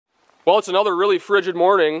Well, it's another really frigid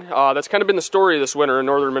morning. That's kind of been the story this winter in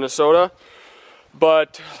northern Minnesota.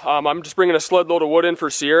 But I'm just bringing a sled load of wood in for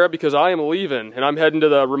Sierra because I am leaving. And I'm heading to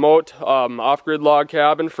the remote off-grid log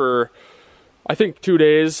cabin for, I think, 2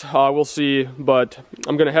 days. We'll see. But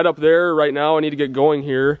I'm going to head up there right now. I need to get going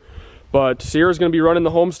here. But Sierra's going to be running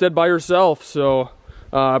the homestead by herself. So,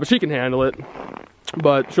 but she can handle it.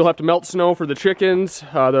 But she'll have to melt snow for the chickens,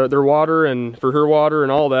 their water, and for her water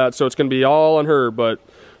and all that. So it's going to be all on her. But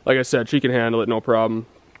like I said, she can handle it, no problem.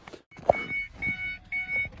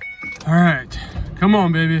 All right, come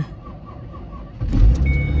on, baby.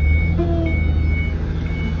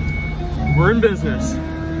 We're in business.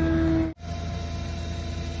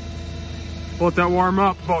 Let that warm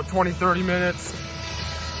up about 20-30 minutes.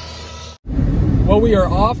 Well, we are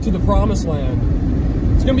off to the promised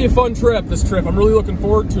land. It's gonna be a fun trip, this trip. I'm really looking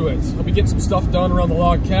forward to it. I'll be getting some stuff done around the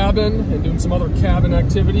log cabin and doing some other cabin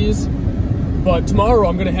activities. But tomorrow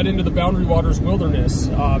I'm gonna head into the Boundary Waters Wilderness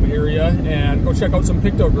area and go check out some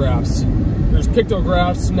pictographs. There's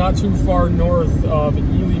pictographs not too far north of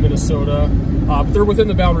Ely, Minnesota, but they're within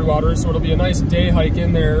the Boundary Waters, so it'll be a nice day hike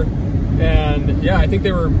in there. And yeah, I think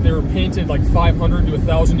they were painted like 500 to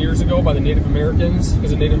 1,000 years ago by the Native Americans,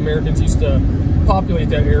 because the Native Americans used to populate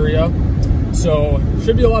that area. So it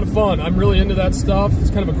should be a lot of fun. I'm really into that stuff.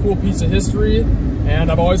 It's kind of a cool piece of history,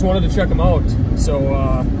 and I've always wanted to check them out. So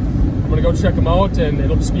I'm gonna go check them out, and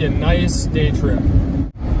it'll just be a nice day trip.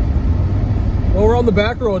 Well, we're on the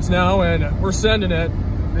back roads now, and we're sending it.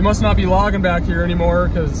 They must not be logging back here anymore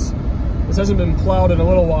because this hasn't been plowed in a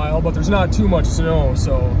little while, but there's not too much snow,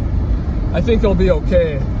 so I think it'll be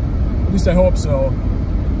okay. At least I hope so.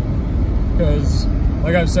 Because,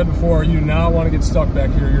 like I've said before, you do not want to get stuck back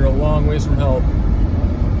here. You're a long ways from help.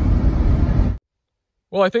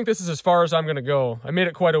 Well, I think this is as far as I'm going to go. I made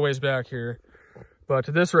it quite a ways back here. But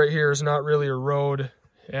this right here is not really a road,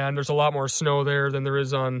 and there's a lot more snow there than there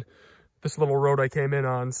is on this little road I came in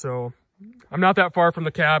on. So I'm not that far from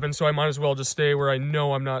the cabin, so I might as well just stay where I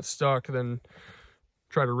know I'm not stuck than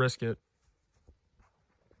try to risk it.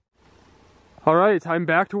 All right, I'm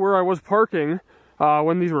back to where I was parking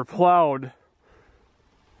when these were plowed.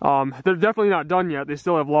 They're definitely not done yet. They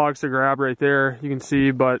still have logs to grab right there, you can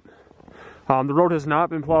see, but the road has not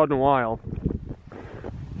been plowed in a while.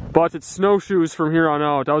 But it's snowshoes from here on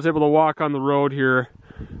out. I was able to walk on the road here,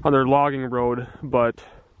 on their logging road, but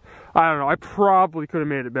I don't know, I probably could have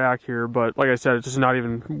made it back here, but like I said, it's just not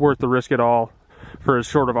even worth the risk at all for as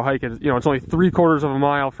short of a hike. You know, it's only 3/4 of a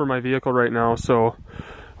mile for my vehicle right now, so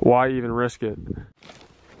why even risk it?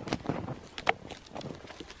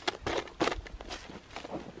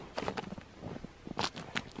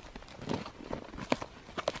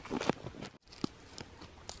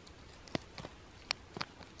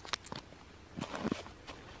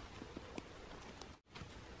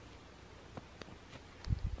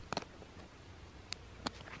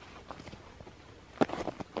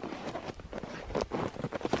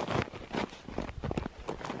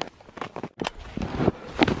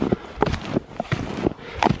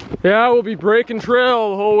 Yeah, we'll be breaking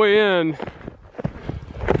trail the whole way in.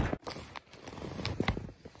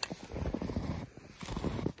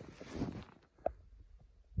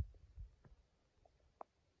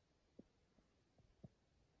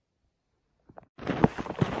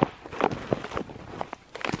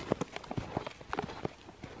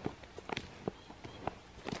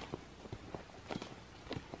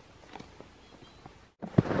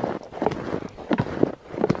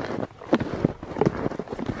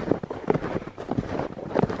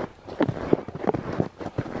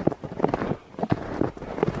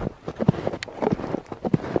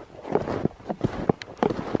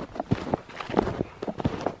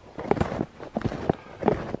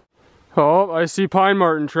 Oh, I see pine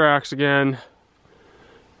marten tracks again.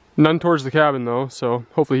 None towards the cabin though, so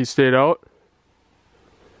hopefully he stayed out.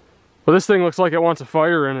 Well, this thing looks like it wants a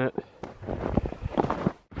fire in it.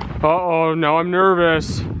 Uh-oh, now I'm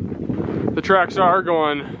nervous. The tracks are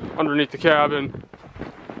going underneath the cabin.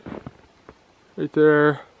 Right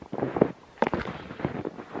there.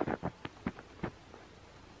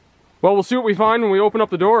 Well, we'll see what we find when we open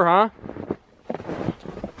up the door, huh?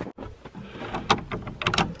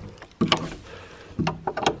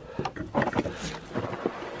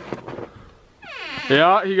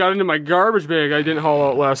 Yeah, he got into my garbage bag I didn't haul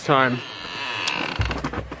out last time.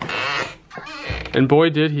 And boy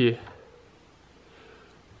did he.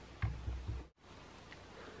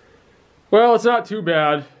 Well, it's not too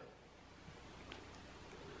bad.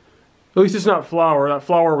 At least it's not flour. That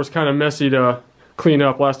flour was kind of messy to clean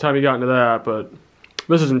up last time he got into that, but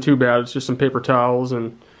this isn't too bad. It's just some paper towels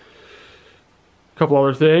and a couple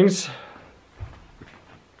other things.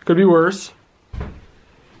 Could be worse.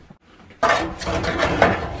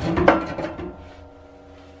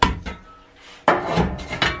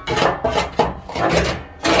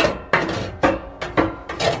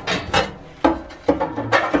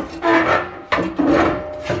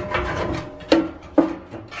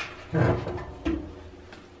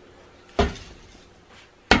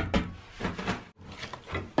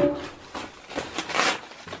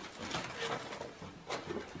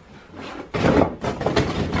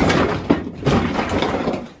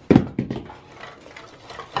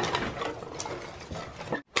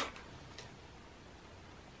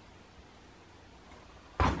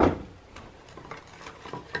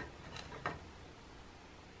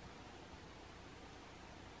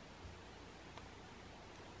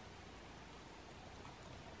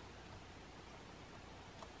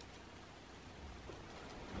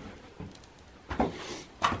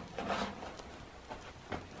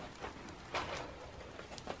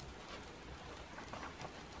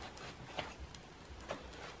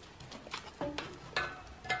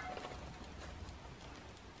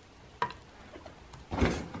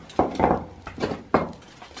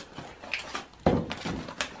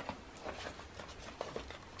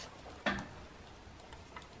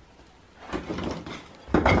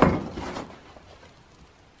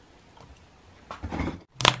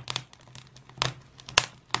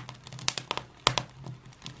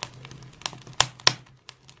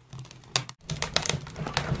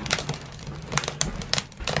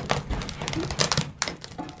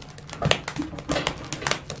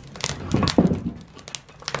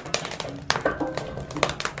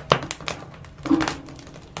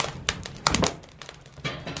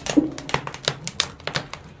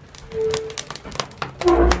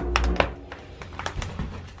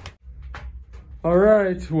 All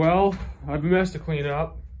right, well, I have a mess to clean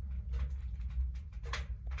up.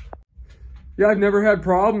 Yeah, I've never had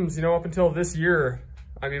problems, you know, up until this year.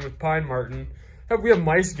 I mean, with pine marten. We have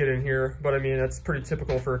mice get in here, but I mean, that's pretty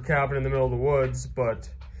typical for a cabin in the middle of the woods, but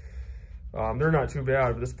they're not too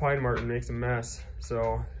bad, but this pine marten makes a mess.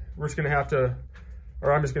 So we're just gonna have to,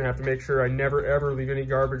 or I'm just gonna have to make sure I never ever leave any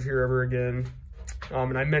garbage here ever again.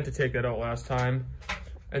 And I meant to take that out last time.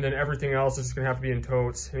 And then everything else is just gonna have to be in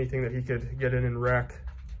totes, anything that he could get in and wreck.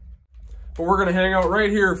 But we're gonna hang out right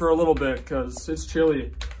here for a little bit because it's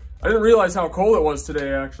chilly. I didn't realize how cold it was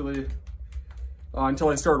today actually, until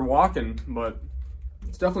I started walking, but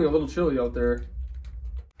it's definitely a little chilly out there.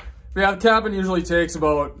 But yeah, the cabin usually takes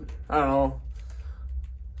about, I don't know,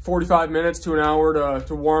 45 minutes to an hour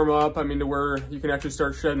to warm up. I mean, to where you can actually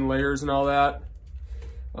start shedding layers and all that.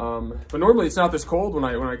 But normally it's not this cold when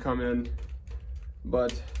I come in.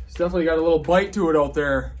 But it's definitely got a little bite to it out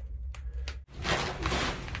there.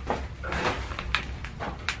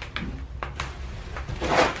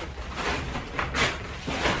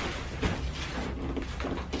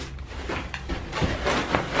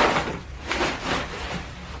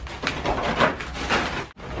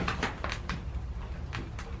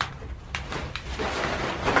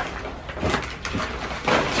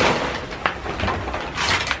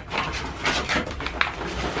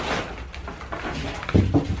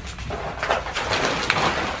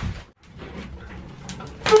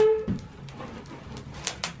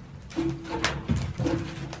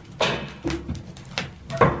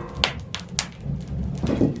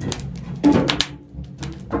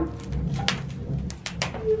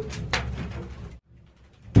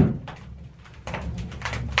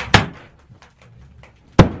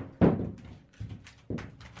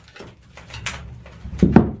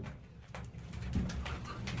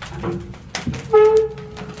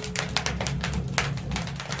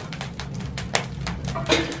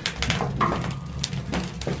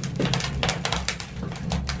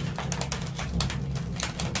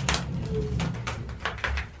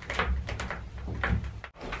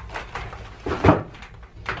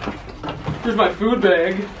 Here's my food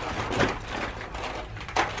bag.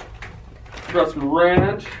 Got some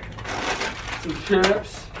ranch, some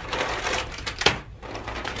chips.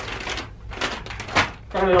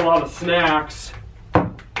 Probably a lot of snacks.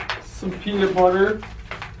 Some peanut butter,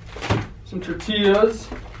 some tortillas,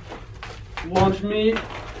 lunch meat,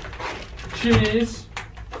 cheese,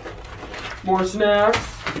 more snacks.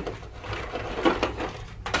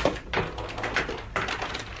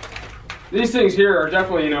 These things here are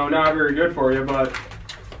definitely, you know, not very good for you, but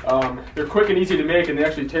they're quick and easy to make, and they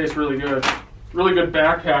actually taste really good. Really good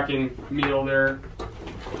backpacking meal there.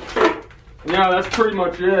 And yeah, that's pretty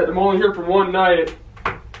much it. I'm only here for one night,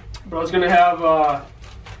 but I was gonna have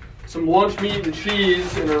some lunch meat and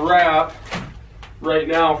cheese in a wrap right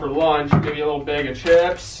now for lunch. Maybe a little bag of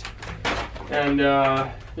chips, and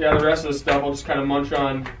you yeah, the rest of the stuff I'll just kind of munch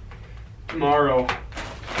on tomorrow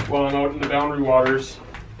while I'm out in the boundary waters.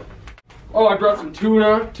 Oh, I brought some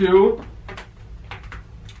tuna too.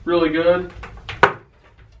 Really good.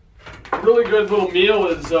 Really good little meal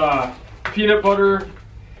is peanut butter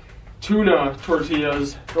tuna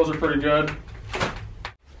tortillas. Those are pretty good.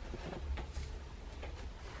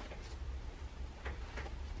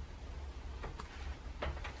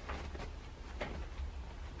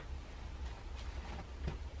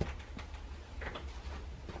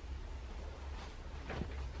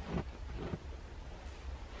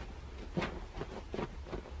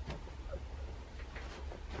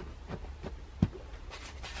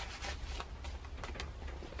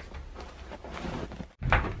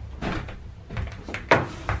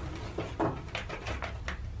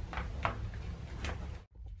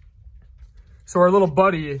 So our little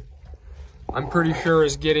buddy, I'm pretty sure,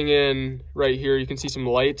 is getting in right here. You can see some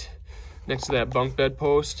light next to that bunk bed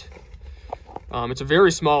post. It's a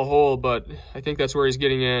very small hole, but I think that's where he's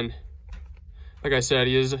getting in. Like I said,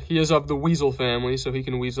 he is of the weasel family, so he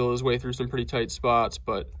can weasel his way through some pretty tight spots.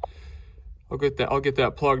 But I'll get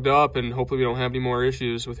that plugged up, and hopefully we don't have any more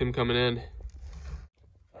issues with him coming in.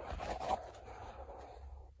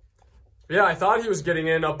 Yeah, I thought he was getting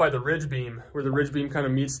in up by the ridge beam, where the ridge beam kind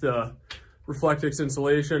of meets the Reflectix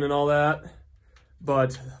insulation and all that,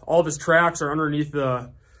 but all of his tracks are underneath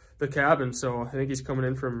the cabin, so I think he's coming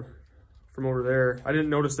in from over there. I didn't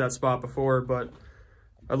notice that spot before, but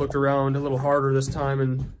I looked around a little harder this time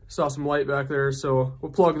and saw some light back there, so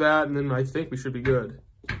we'll plug that and then I think we should be good.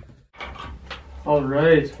 All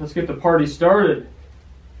right, let's get the party started.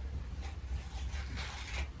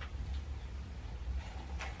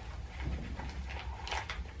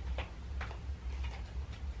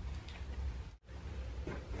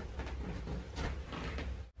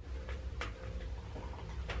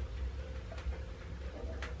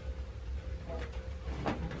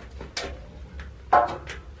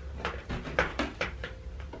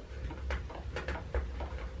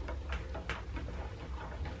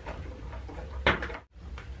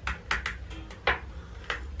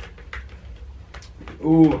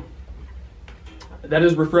 Ooh, that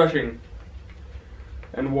is refreshing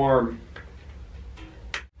and warm.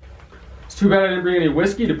 It's too bad I didn't bring any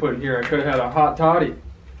whiskey to put in here. I could have had a hot toddy.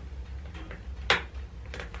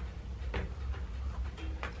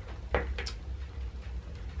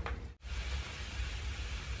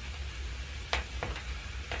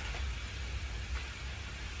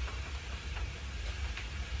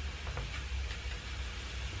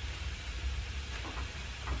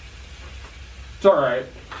 It's all right.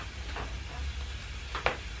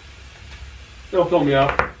 It'll fill me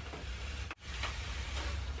up.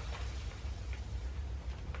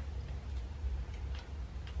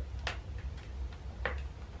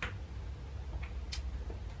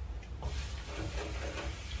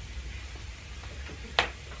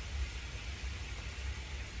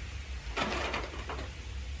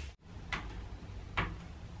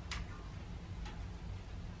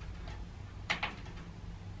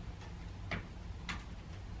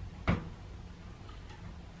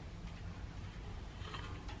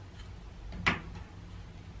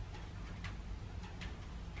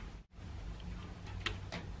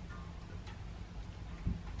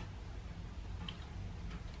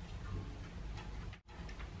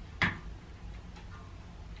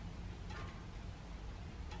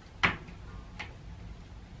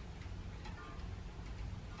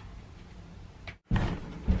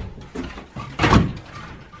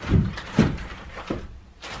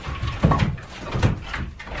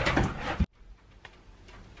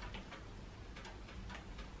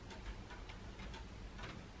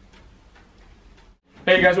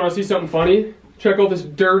 Hey, you guys want to see something funny? Check out this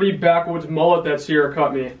dirty backwoods mullet that Sierra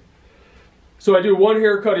cut me. So I do one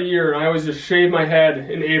haircut a year, and I always just shave my head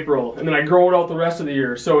in April, and then I grow it out the rest of the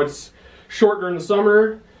year. So it's short during the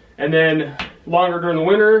summer, and then longer during the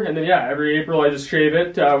winter, and then yeah, every April I just shave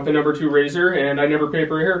it with a number 2 razor, and I never pay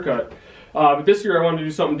for a haircut. But this year I wanted to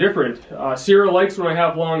do something different. Sierra likes when I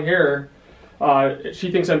have long hair.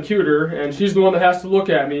 She thinks I'm cuter, and she's the one that has to look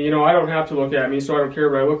at me. You know, I don't have to look at me, so I don't care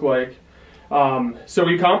what I look like. So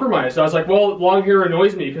we compromised. I was like, well, long hair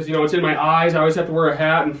annoys me because, you know, it's in my eyes. I always have to wear a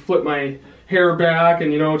hat and flip my hair back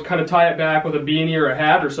and, you know, kind of tie it back with a beanie or a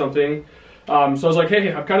hat or something. So I was like,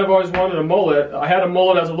 hey, I've kind of always wanted a mullet. I had a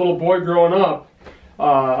mullet as a little boy growing up.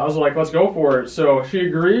 I was like, let's go for it. So she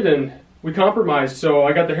agreed and we compromised. So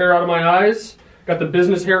I got the hair out of my eyes, got the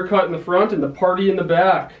business haircut in the front and the party in the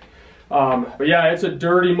back. But yeah, it's a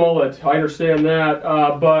dirty mullet. I understand that.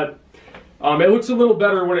 But It looks a little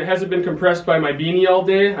better when it hasn't been compressed by my beanie all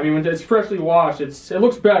day. I mean, when it's freshly washed, it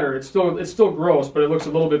looks better. It's still gross, but it looks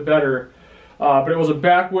a little bit better. But it was a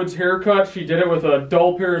backwoods haircut. She did it with a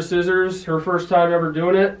dull pair of scissors, her first time ever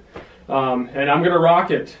doing it. And I'm gonna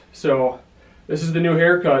rock it. So this is the new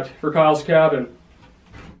haircut for Kyle's cabin.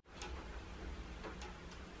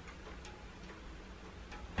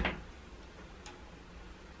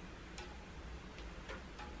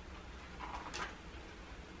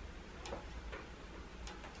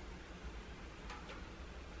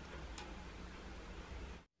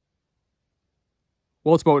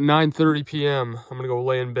 Well, it's about 9:30 p.m. I'm gonna go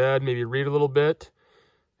lay in bed, maybe read a little bit,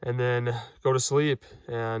 and then go to sleep.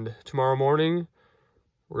 And tomorrow morning,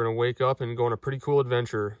 we're gonna wake up and go on a pretty cool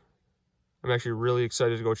adventure. I'm actually really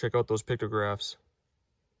excited to go check out those pictographs.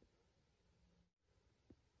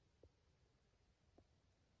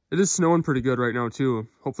 It is snowing pretty good right now too.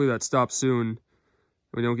 Hopefully that stops soon.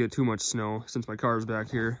 We don't get too much snow since my car's back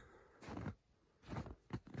here.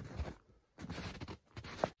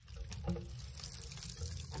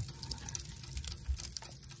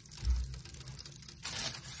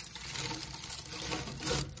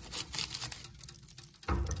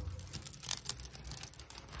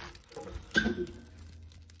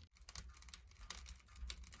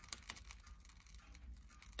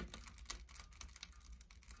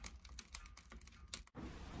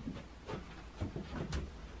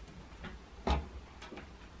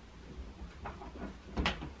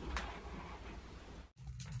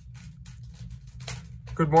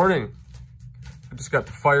 Good morning. I just got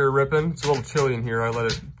the fire ripping. It's a little chilly in here. I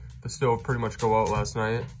let the stove pretty much go out last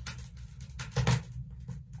night.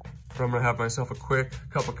 But I'm gonna have myself a quick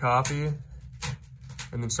cup of coffee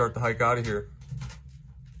and then start the hike out of here.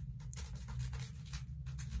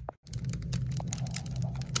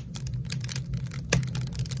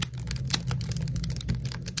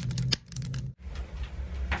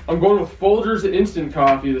 I'm going with Folgers Instant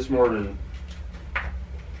Coffee this morning.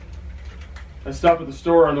 I stopped at the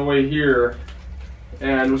store on the way here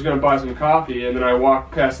and was going to buy some coffee, and then I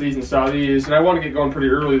walked past these and saw these, and I want to get going pretty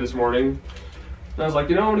early this morning. And I was like,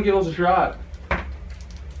 you know, I'm going to give those a shot.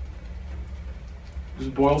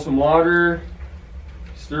 Just boil some water,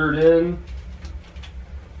 stir it in.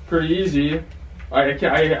 Pretty easy. I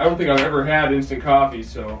don't think I've ever had instant coffee,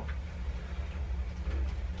 so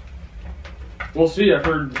we'll see. I've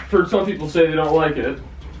heard some people say they don't like it.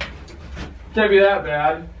 Can't be that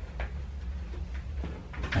bad.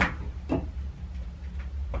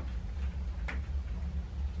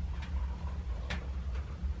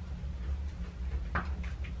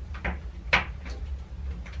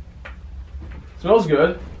 Smells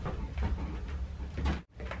good.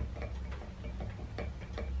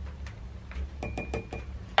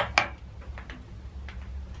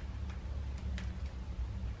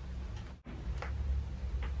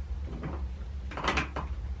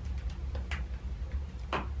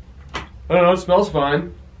 I don't know, it smells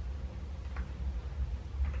fine.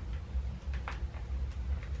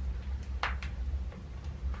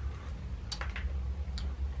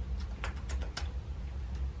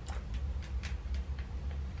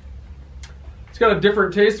 It's got a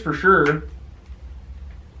different taste for sure.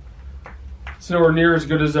 It's nowhere near as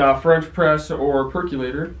good as French press or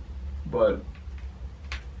percolator, but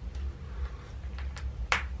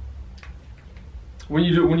when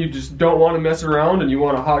you just don't want to mess around and you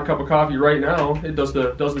want a hot cup of coffee right now, it does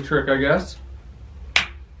the trick, I guess.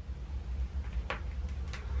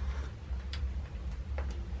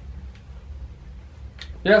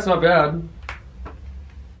 Yeah, it's not bad.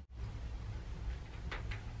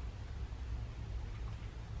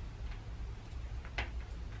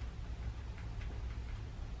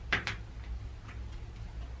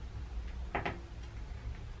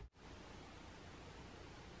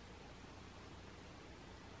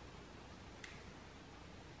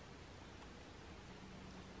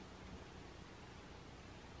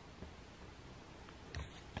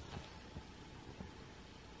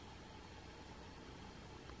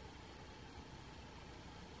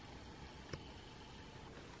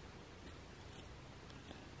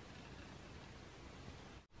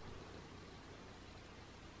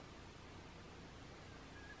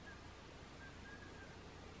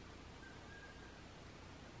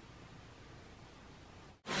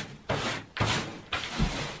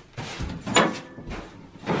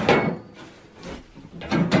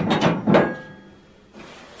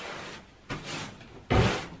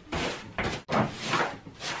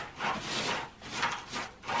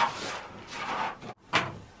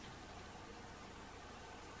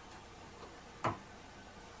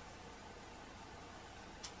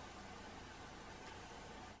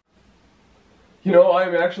 You know,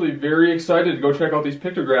 I'm actually very excited to go check out these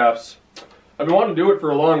pictographs. I've been wanting to do it for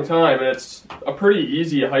a long time, and it's a pretty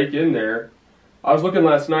easy hike in there. I was looking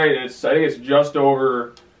last night, and I think it's just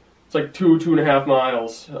over, it's like 2.5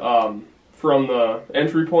 miles from the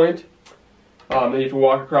entry point. Then you have to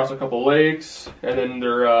walk across a couple lakes, and then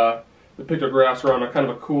the pictographs are on a kind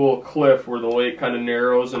of a cool cliff where the lake kind of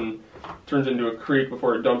narrows and turns into a creek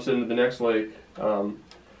before it dumps into the next lake.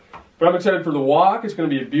 But I'm excited for the walk. It's going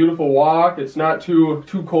to be a beautiful walk. It's not too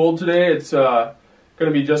cold today. It's going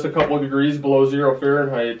to be just a couple of degrees below 0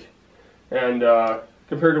 Fahrenheit. And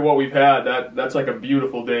compared to what we've had, that's like a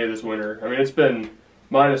beautiful day this winter. I mean, it's been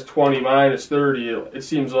 -20, -30. It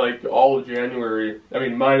seems like all of January. I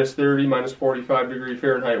mean, -30, -45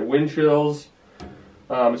 Fahrenheit wind chills.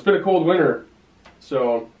 It's been a cold winter,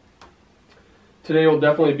 so today will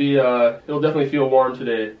definitely be. It'll definitely feel warm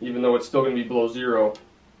today, even though it's still going to be below 0.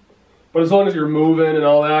 But as long as you're moving and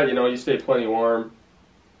all that, you know, you stay plenty warm.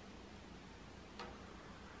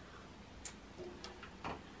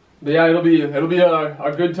 But yeah, it'll be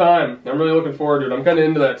a good time. I'm really looking forward to it. I'm kind of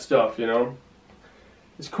into that stuff, you know.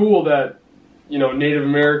 It's cool that, you know, Native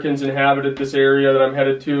Americans inhabited this area that I'm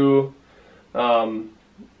headed to.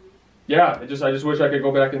 Yeah, I just wish I could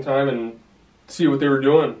go back in time and see what they were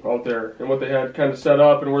doing out there and what they had kind of set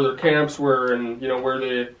up and where their camps were and, you know,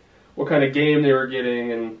 what kind of game they were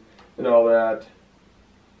getting and all that.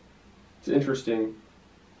 It's interesting.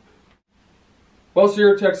 Well,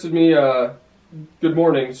 Sierra texted me good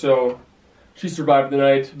morning, so she survived the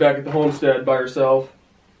night back at the homestead by herself,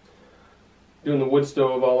 doing the wood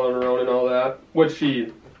stove all on her own and all that, which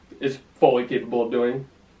she is fully capable of doing.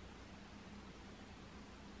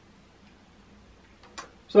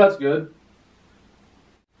 So that's good.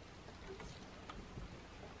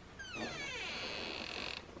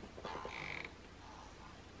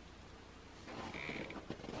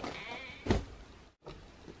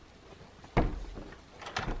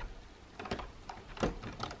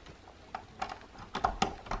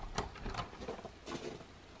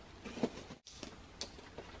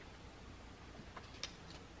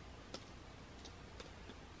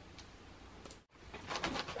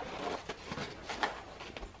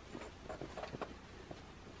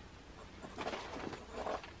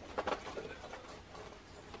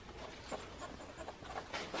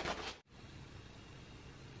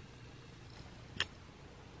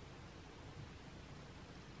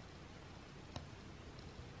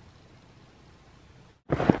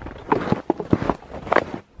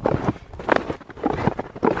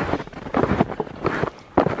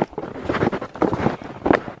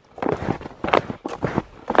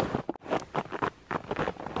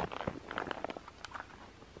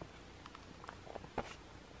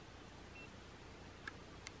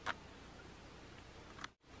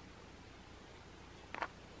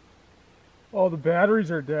 Oh, the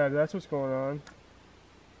batteries are dead. That's what's going on.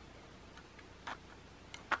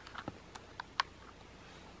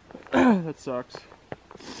 That sucks.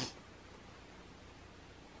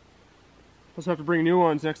 I'll have to bring new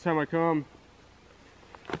ones next time I come.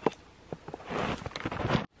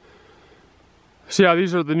 So yeah,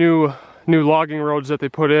 these are the new logging roads that they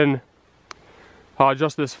put in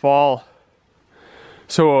just this fall.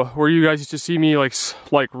 So where you guys used to see me like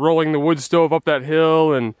rolling the wood stove up that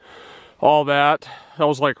hill and all that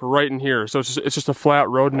was like right in here. So it's just a flat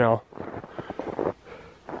road now.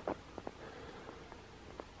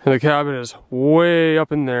 And the cabin is way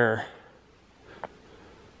up in there.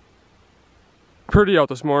 Pretty out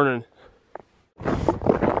this morning.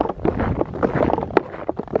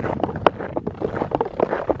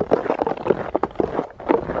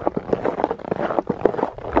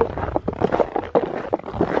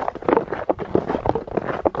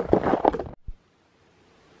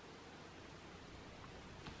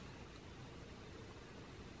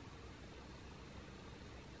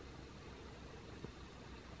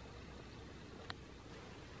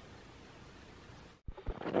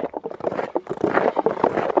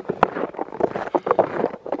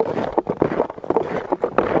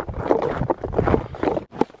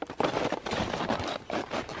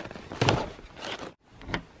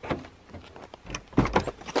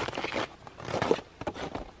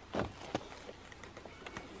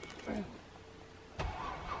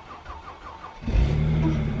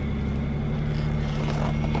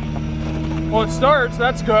 Well, it starts,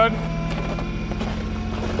 that's good.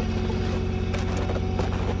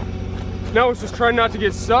 Now it's just trying not to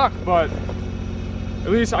get stuck, but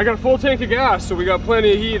at least I got a full tank of gas, so we got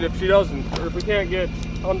plenty of heat if she doesn't, or if we can't get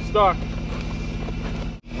unstuck.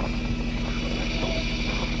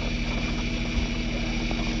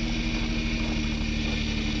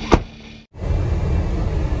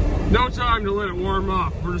 No time. time to let it warm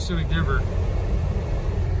up. We're just gonna give her.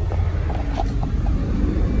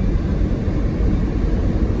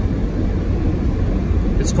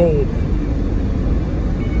 It's cold.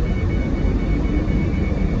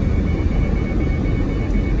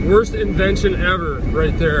 Worst invention ever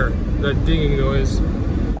right there, that dinging noise.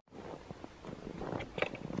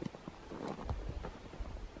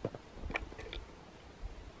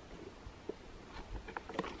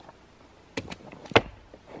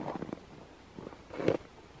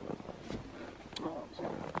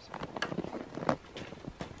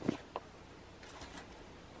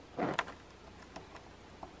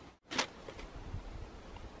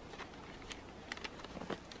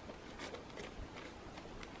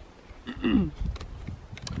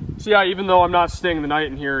 So yeah, even though I'm not staying the night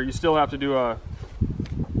in here, you still have to do a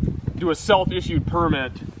self-issued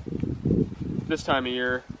permit this time of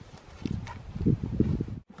year.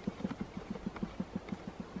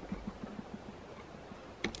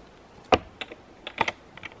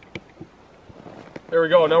 There we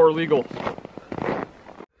go, now we're legal.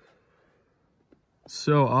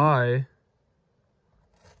 So I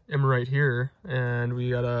am right here, and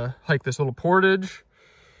we gotta hike this little portage.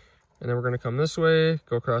 And then we're gonna come this way,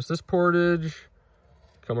 go across this portage,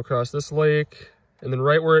 come across this lake, and then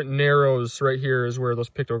right where it narrows right here is where those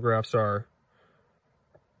pictographs are.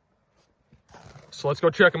 So let's go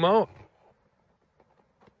check them out.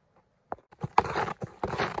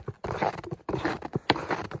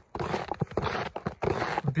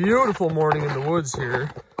 Beautiful morning in the woods here.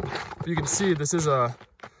 You can see this is a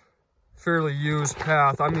fairly used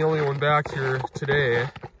path. I'm the only one back here today,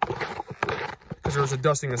 because there was a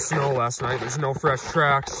dusting of snow last night. There's no fresh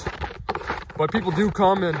tracks, but people do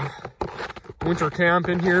come and winter camp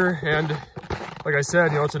in here, and like I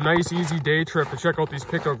said, you know, it's a nice easy day trip to check out these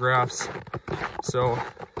pictographs. So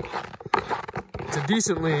it's a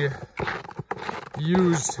decently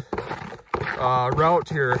used route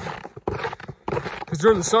here, because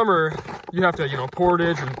during the summer you have to, you know,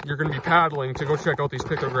 portage, and you're going to be paddling to go check out these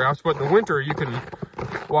pictographs, but in the winter you can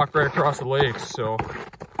walk right across the lakes. So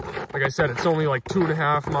like I said, it's only like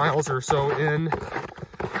 2.5 miles or so in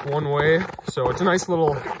one way. So it's a nice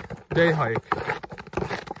little day hike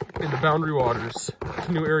in the Boundary Waters,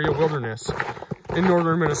 Canoe Area Wilderness in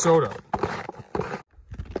northern Minnesota.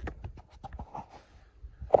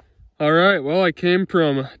 All right, well, I came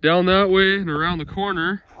from down that way and around the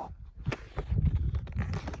corner.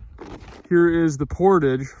 Here is the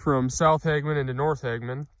portage from South Hagman into North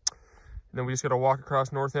Hagman. And then we just gotta walk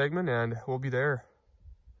across North Hagman and we'll be there.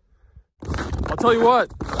 I'll tell you what,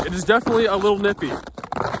 it is definitely a little nippy.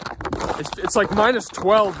 It's like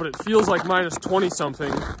 -12, but it feels like -20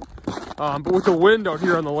 something. But with the wind out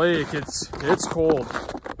here on the lake, it's cold.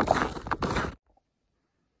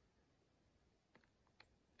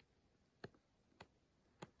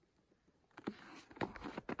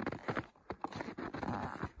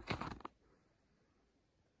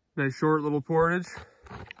 Nice short little portage.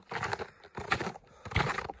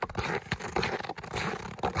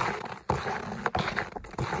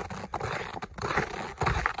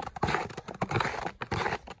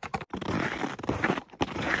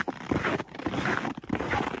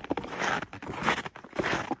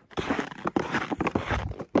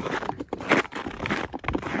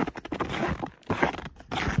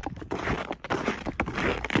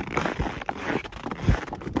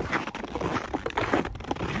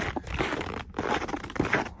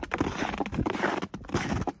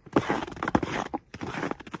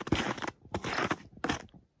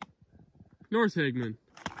 North Hagman.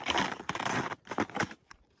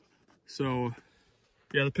 So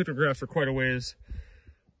yeah, the pictographs are quite a ways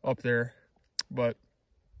up there, but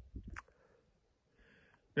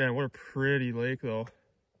man, what a pretty lake though.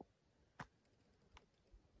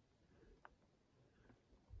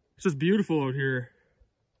 It's just beautiful out here.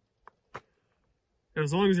 And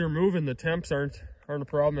as long as you're moving, the temps aren't a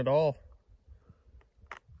problem at all.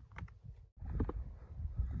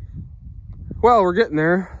 Well, we're getting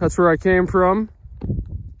there. That's where I came from.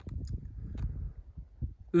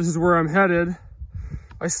 This is where I'm headed.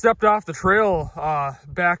 I stepped off the trail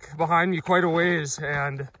back behind me quite a ways,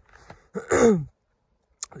 and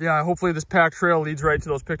yeah, hopefully this packed trail leads right to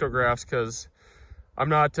those pictographs, because I'm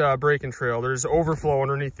not breaking trail. There's overflow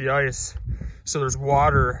underneath the ice, so there's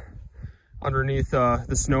water underneath the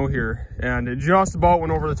snow here, and it just about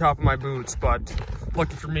went over the top of my boots, but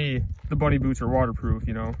lucky for me, the bunny boots are waterproof,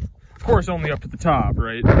 you know. Of course, only up to the top,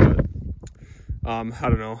 right? But, I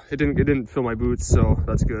don't know. It didn't fill my boots, so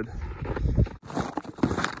that's good.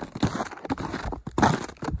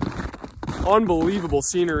 Unbelievable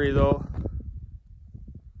scenery, though.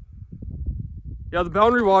 Yeah, the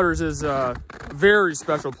Boundary Waters is a very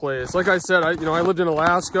special place. Like I said, I lived in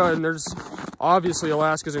Alaska, and there's obviously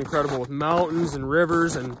Alaska's incredible with mountains and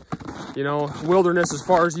rivers and, wilderness as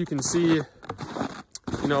far as you can see.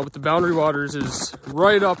 But the Boundary Waters is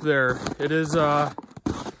right up there. It is my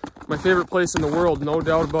favorite place in the world, no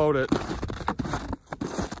doubt about it.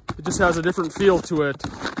 It just has a different feel to it,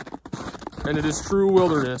 and it is true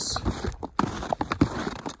wilderness.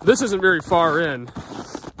 This isn't very far in,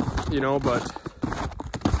 but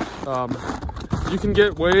you can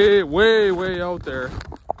get way, way, way out there.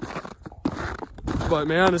 But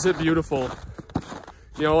man, is it beautiful.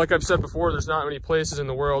 Like I've said before, there's not many places in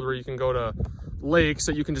the world where you can go to lakes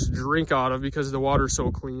that you can just drink out of because the water's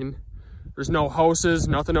so clean. There's no houses,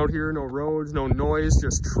 nothing out here, no roads, no noise,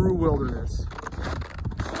 just true wilderness.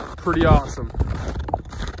 Pretty awesome.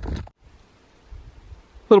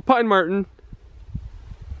 Little pine marten.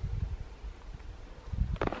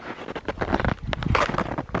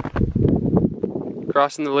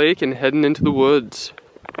 Crossing the lake and heading into the woods.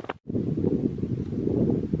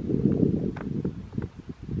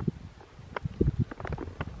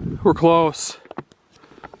 We're close.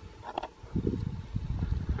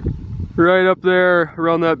 Right up there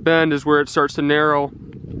around that bend is where it starts to narrow.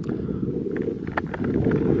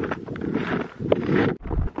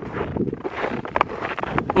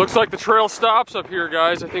 Looks like the trail stops up here,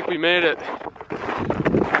 guys. I think we made it.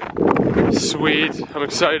 Sweet, I'm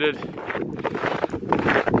excited.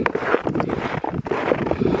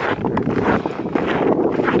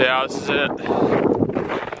 Yeah, this is it.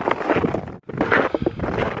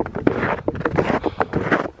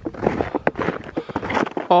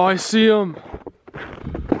 Oh, I see him.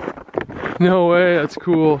 No way, that's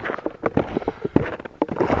cool.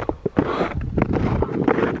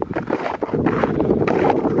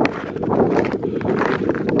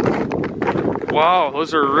 Wow,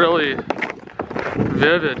 those are really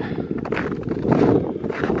vivid.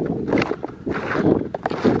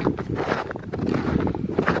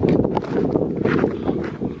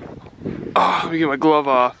 Oh, let me get my glove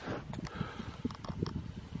off.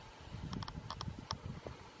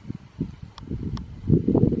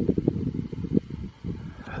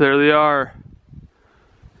 There they are.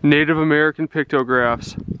 Native American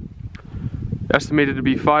pictographs. Estimated to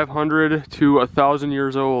be 500 to 1,000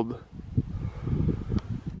 years old.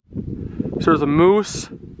 So there's a moose,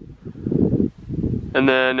 and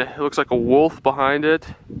then it looks like a wolf behind it,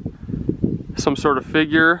 some sort of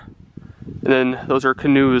figure, and then those are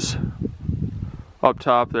canoes up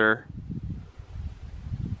top there.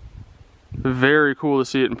 Very cool to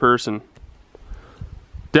see it in person.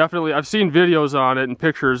 Definitely, I've seen videos on it and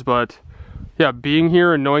pictures, but yeah, being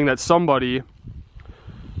here and knowing that somebody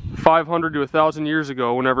 500 to 1,000 years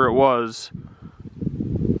ago, whenever it was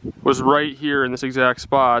right here in this exact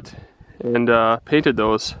spot and painted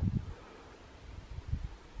those.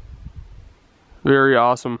 Very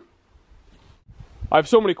awesome. I have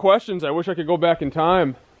so many questions. I wish I could go back in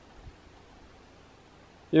time.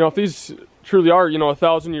 If these truly are,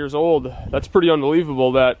 1,000 years old, that's pretty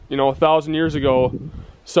unbelievable that, 1,000 years ago,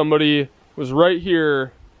 somebody was right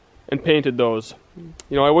here and painted those.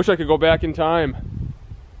 I wish I could go back in time.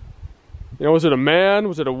 Was it a man?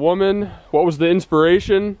 Was it a woman? What was the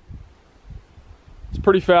inspiration? It's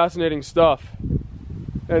pretty fascinating stuff.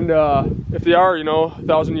 And if they are,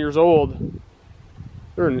 1,000 years old,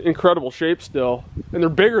 they're in incredible shape still. And they're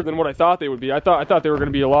bigger than what I thought they would be. I thought they were going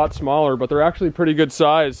to be a lot smaller, but they're actually pretty good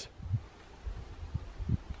size.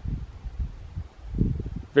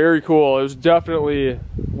 Very cool. It was definitely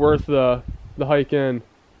worth the hike in.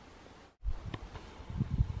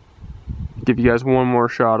 Give you guys one more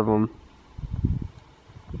shot of them.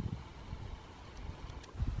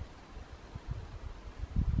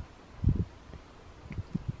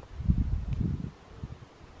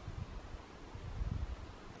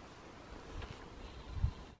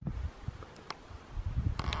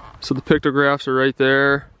 So the pictographs are right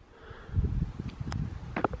there.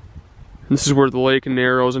 And this is where the lake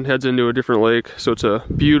narrows and heads into a different lake. So it's a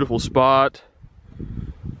beautiful spot.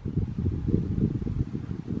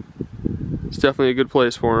 It's definitely a good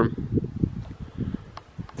place for them.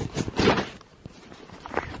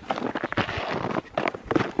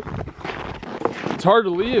 It's hard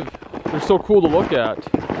to leave. They're so cool to look at.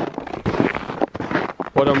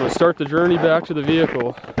 But I'm going to start the journey back to the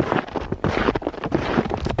vehicle.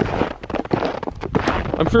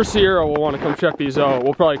 I'm sure Sierra will want to come check these out.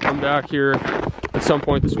 We'll probably come back here at some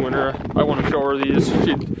point this winter. I want to show her these.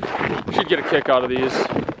 She'd get a kick out of these.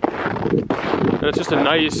 And it's just a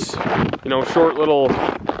nice, short little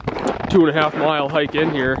 2.5 mile hike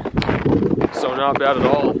in here. So not bad at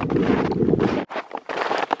all.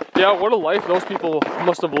 Yeah, what a life those people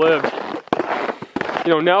must have lived.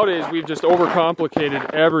 You know, nowadays we've just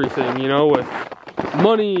overcomplicated everything, you know, with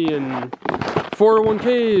money and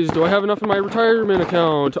 401ks. Do I have enough in my retirement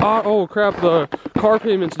account? Oh crap, the car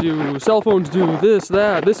payments due, cell phones due, this,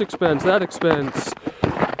 that, this expense, that expense.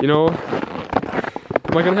 You know,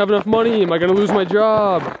 am I gonna have enough money? Am I gonna lose my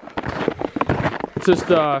job? It's just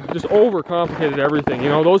overcomplicated everything. You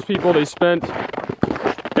know, those people, they spent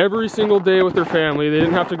every single day with their family. They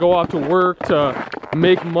didn't have to go out to work to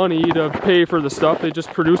make money to pay for the stuff. They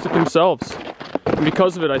just produced it themselves. And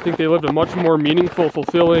because of it, I think they lived a much more meaningful,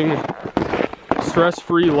 fulfilling,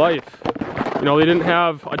 stress-free life. You know, they didn't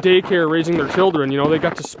have a daycare raising their children. You know, they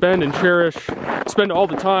got to spend and spend all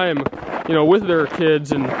the time, you know, with their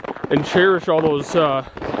kids and cherish all those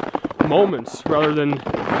moments rather than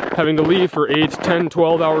having to leave for 8, 10,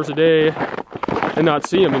 12 hours a day and not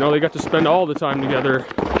see them. You know, they got to spend all the time together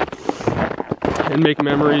and make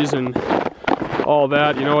memories and all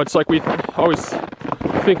that. You know, it's like we always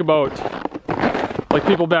think about, like,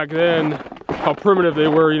 people back then, how primitive they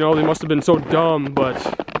were. You know, they must have been so dumb, but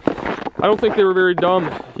I don't think they were very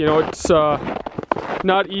dumb. You know, it's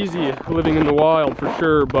not easy living in the wild for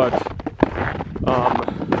sure, but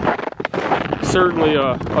certainly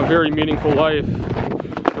a very meaningful life.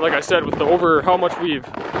 And like I said, with how much we've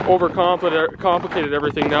overcomplicated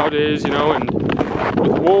everything nowadays, you know, and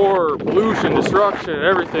with war, pollution, destruction,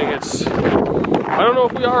 everything, I don't know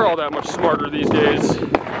if we are all that much smarter these days.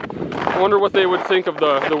 I wonder what they would think of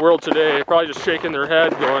the world today. Probably just shaking their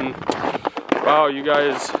head going, wow, you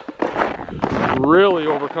guys really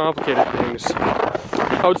overcomplicated things.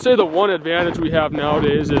 I would say the one advantage we have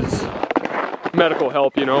nowadays is medical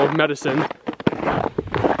help, you know, medicine.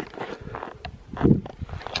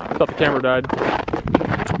 I thought the camera died.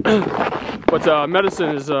 But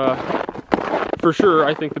medicine is for sure,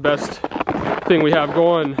 I think, the best thing we have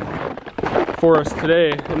going for us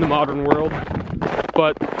today in the modern world.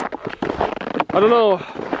 But I don't know,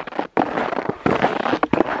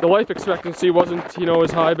 the life expectancy wasn't, you know, as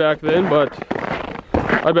high back then, but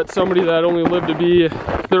I bet somebody that only lived to be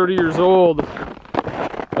 30 years old,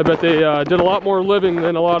 I bet they did a lot more living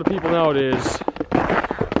than a lot of people nowadays.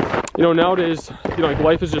 You know, nowadays, you know, like,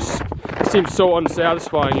 life is just seems so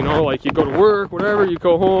unsatisfying, you know, like, you go to work, whatever, you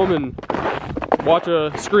go home and watch a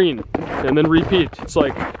screen and then repeat. It's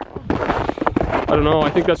like, I don't know, I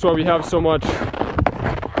think that's why we have so much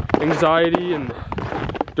anxiety and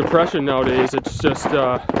depression nowadays. It's just,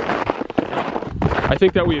 I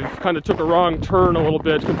think that we've kind of took a wrong turn a little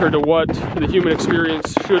bit compared to what the human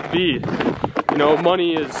experience should be. You know,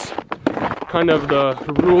 money is kind of the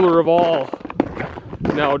ruler of all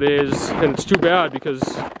nowadays, and it's too bad because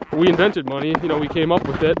we invented money. You know, we came up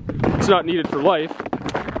with it. It's not needed for life.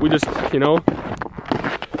 We just, you know,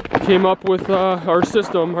 came up with our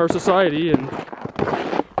system, our society, and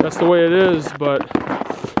that's the way it is. But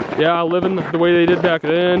yeah, living the way they did back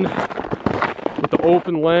then, with the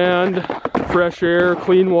open land, fresh air,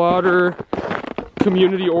 clean water,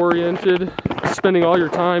 community oriented, spending all your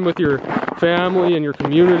time with your family and your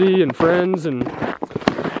community and friends, and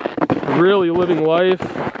really living life,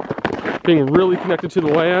 being really connected to the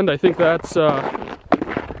land. I think that's a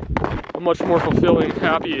much more fulfilling,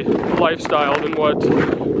 happy lifestyle than what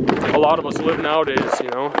a lot of us live nowadays, you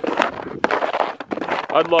know.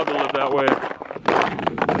 I'd love to live that way.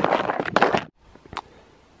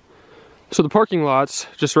 So the parking lot's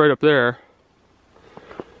just right up there,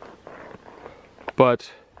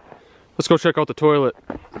 but let's go check out the toilet.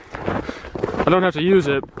 I don't have to use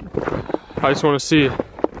it, I just want to see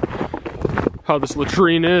how this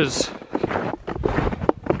latrine is.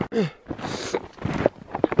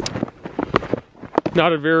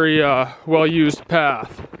 Not a very well-used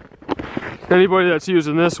path. Anybody that's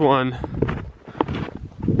using this one,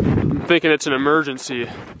 I'm thinking it's an emergency. I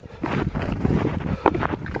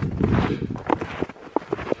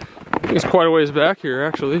think it's quite a ways back here,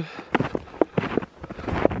 actually.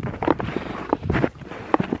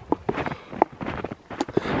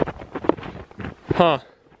 Huh.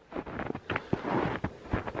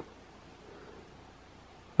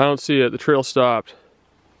 I don't see it. The trail stopped.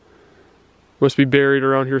 Must be buried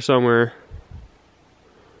around here somewhere.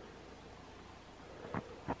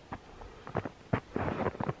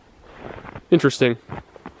 Interesting.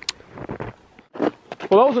 Well,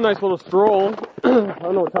 that was a nice little stroll. I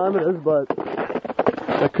don't know what time it is, but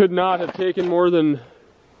that could not have taken more than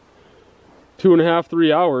 2.5,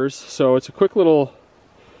 3 hours. So it's a quick little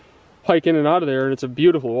hike in and out of there, and it's a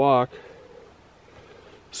beautiful walk.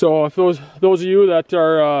 So if those of you that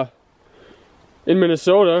are in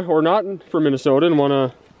Minnesota or not from Minnesota and want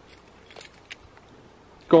to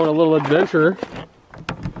go on a little adventure,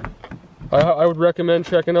 I would recommend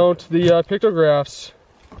checking out the Pictographs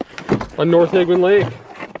on North Higman Lake.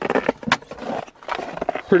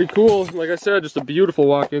 Pretty cool. Like I said, just a beautiful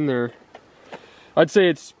walk in there. I'd say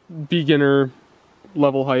it's beginner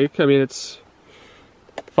level hike. I mean, it's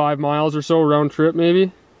 5 miles or so round trip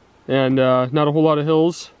maybe, and not a whole lot of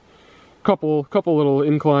hills. Couple little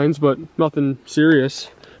inclines, but nothing serious.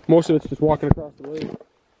 Most of it's just walking across the lake.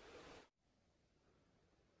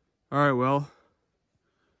 All right, well,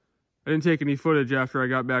 I didn't take any footage after I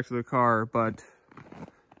got back to the car, but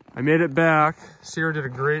I made it back. Sarah did a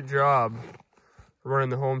great job running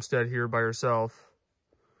the homestead here by herself.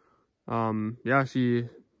 Yeah, she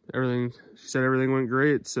said everything went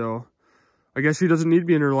great, so I guess she doesn't need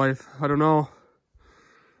me in her life. I don't know.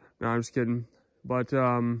 No, I'm just kidding. But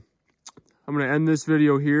I'm gonna end this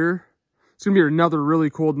video here. It's gonna be another really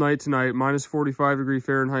cold night tonight, minus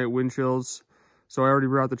 45°F wind chills. So I already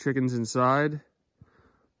brought the chickens inside.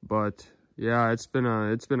 But yeah, it's been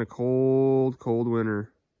a cold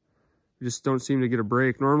winter. You just don't seem to get a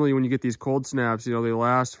break. Normally when you get these cold snaps, you know, they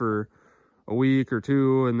last for a week or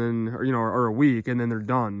two, and then, or a week, and then they're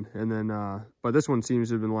done. And then, but this one seems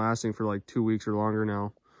to have been lasting for like 2 weeks or longer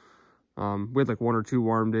now. We had like 1 or 2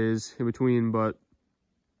 warm days in between, but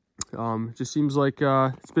it just seems like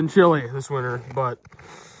it's been chilly this winter. But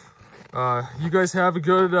you guys have a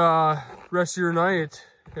good rest of your night,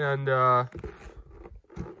 and I'll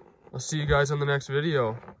see you guys on the next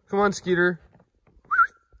video. Come on, Skeeter.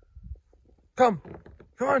 Come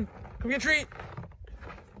on, come get a treat.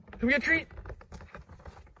 Come get a treat.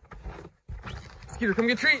 Skeeter, come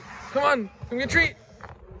get a treat. Come on, come get a treat.